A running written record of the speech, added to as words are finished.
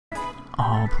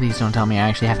Oh, please don't tell me I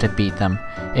actually have to beat them.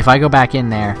 If I go back in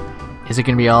there, is it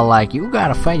gonna be all like, you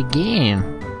gotta fight again?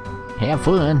 Have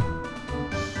fun.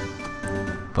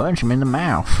 Punch him in the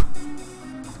mouth.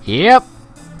 Yep.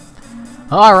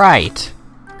 Alright.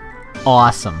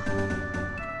 Awesome.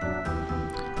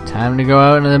 Time to go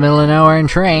out into the middle of nowhere and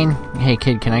train. Hey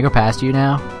kid, can I go past you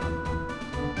now?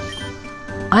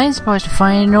 I'm supposed to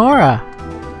find Nora.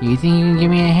 You think you can give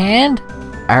me a hand?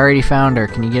 I already found her.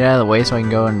 Can you get out of the way so I can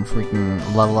go and freaking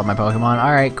level up my Pokemon?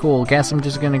 Alright, cool. Guess I'm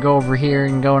just gonna go over here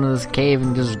and go into this cave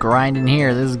and just grind in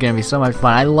here. This is gonna be so much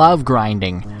fun. I love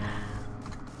grinding.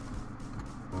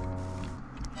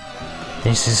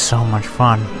 This is so much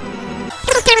fun.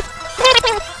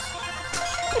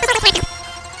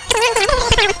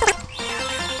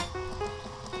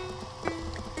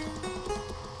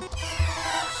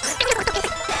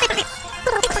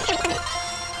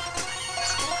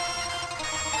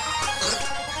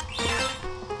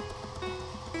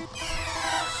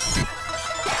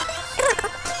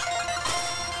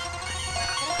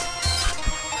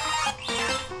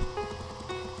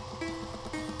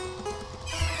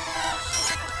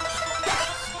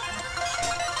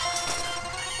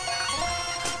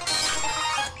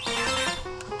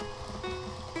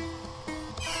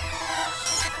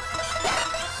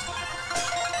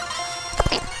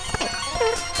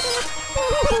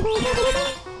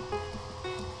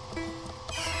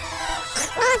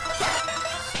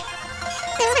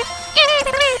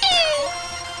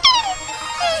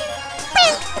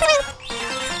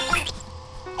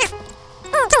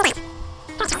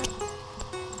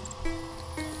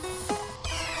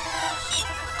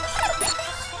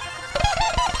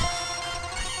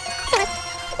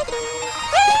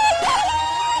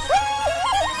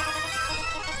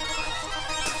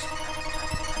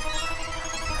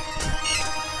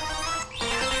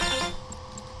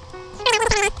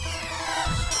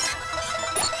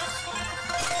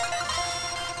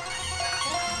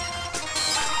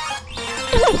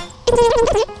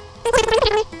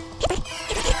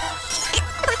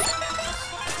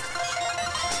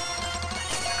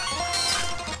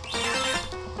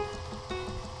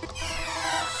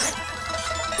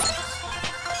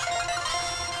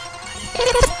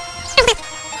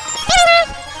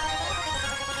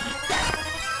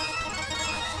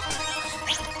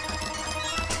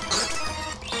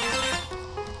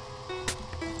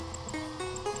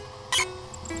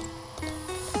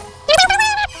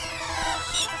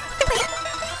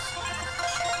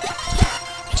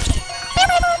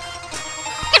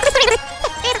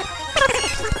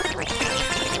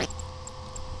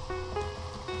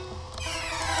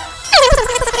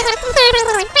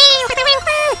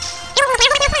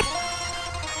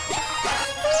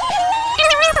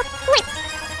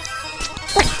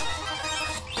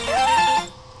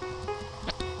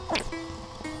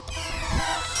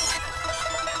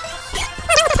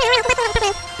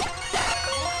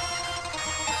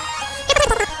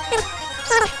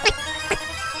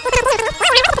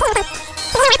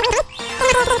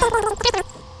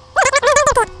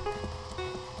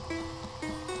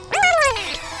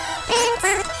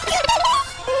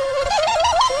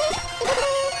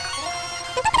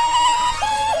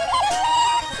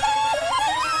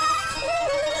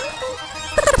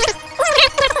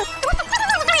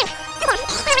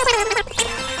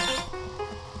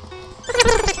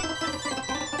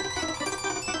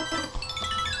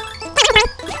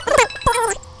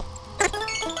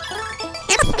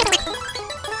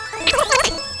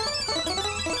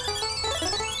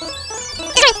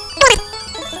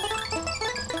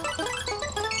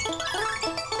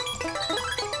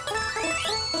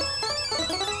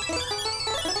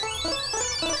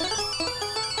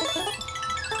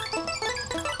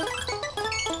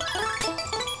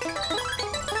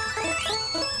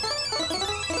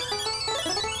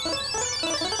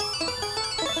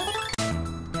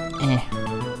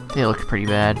 They look pretty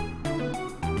bad.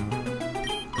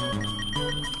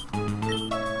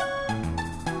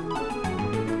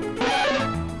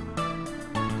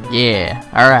 Yeah,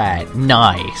 alright,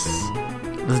 nice.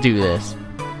 Let's do this.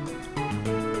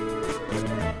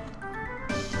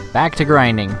 Back to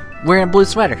grinding. Wearing a blue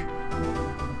sweater.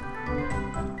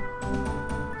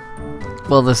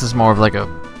 Well, this is more of like a...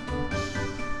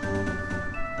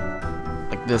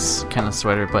 like this kind of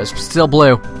sweater, but it's still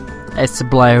blue. It's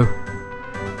blue.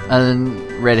 And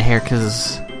then red hair,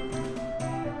 cause...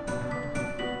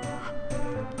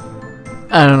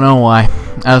 I don't know why.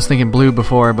 I was thinking blue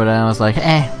before, but I was like,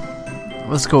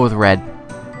 let's go with red.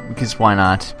 Because why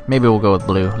not? Maybe we'll go with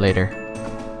blue later.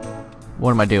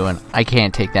 What am I doing? I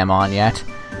can't take them on yet.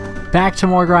 Back to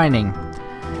more grinding.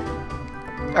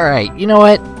 Alright, you know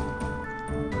what?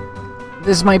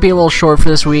 this might be a little short for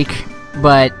this week,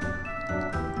 but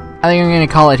I think I'm gonna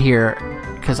call it here,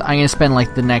 because I'm gonna spend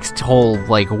like the next whole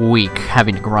like week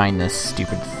having to grind this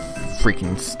stupid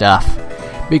freaking stuff,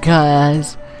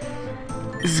 because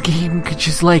this game could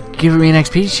just like give me an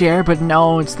XP share, but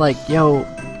no, it's like, yo,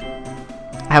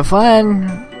 have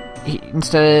fun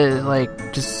instead of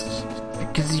like just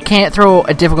because you can't throw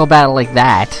a difficult battle like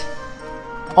that.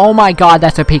 Oh my god,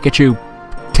 that's a Pikachu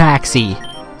taxi.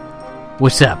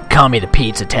 What's up? Call me the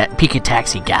Pika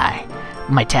taxi guy.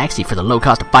 My taxi for the low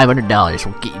cost of $500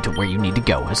 will get you to where you need to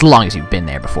go, as long as you've been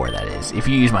there before, that is. If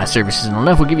you use my services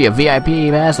enough, we'll give you a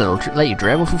VIP pass that'll let you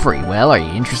travel for free. Well, are you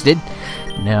interested?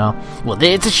 No. Well,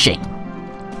 it's a shame.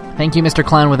 Thank you, Mr.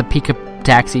 Clown with a Pika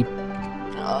taxi.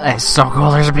 Oh, that's so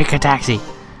cool, there's a Pika taxi.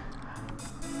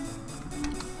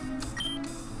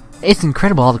 It's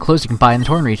incredible all the clothes you can buy in the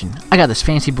Torn region. I got this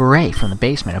fancy beret from the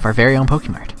basement of our very own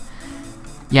Pokemart.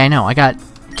 Yeah, I know, I got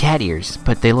cat ears,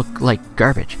 but they look like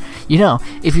garbage. You know,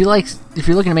 if you're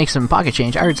looking to make some pocket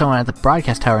change, I heard someone at the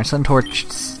broadcast tower in Suntouch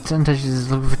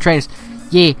is looking for traders.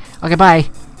 Yeah, okay, bye.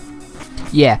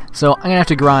 Yeah, so I'm gonna have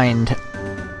to grind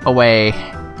away,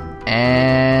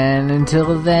 and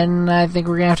until then, I think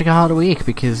we're gonna have to call it a week,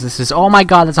 because this is, oh my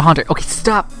god, that's a Haunter. Okay,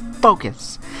 stop,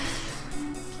 focus.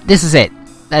 This is it.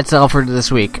 That's all for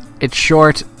this week. It's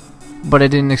short, but I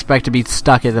didn't expect to be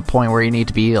stuck at the point where you need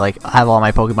to be, like, have all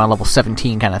my Pokemon level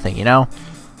 17 kind of thing, you know?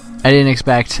 I didn't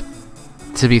expect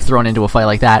to be thrown into a fight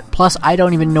like that. Plus, I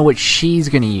don't even know what she's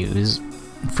gonna use.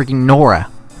 Freaking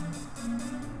Nora.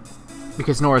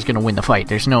 Because Nora's gonna win the fight.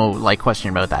 There's no, like, question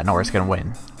about that. Nora's gonna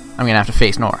win. I'm gonna have to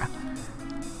face Nora.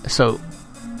 So,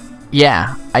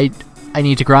 yeah, I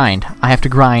need to grind. I have to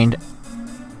grind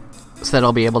so that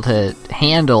I'll be able to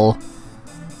handle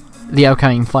the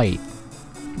upcoming fight.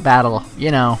 Battle,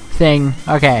 you know, thing.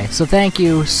 Okay, so thank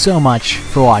you so much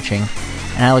for watching,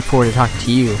 and I look forward to talking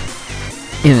to you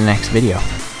in the next video.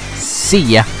 See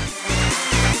ya!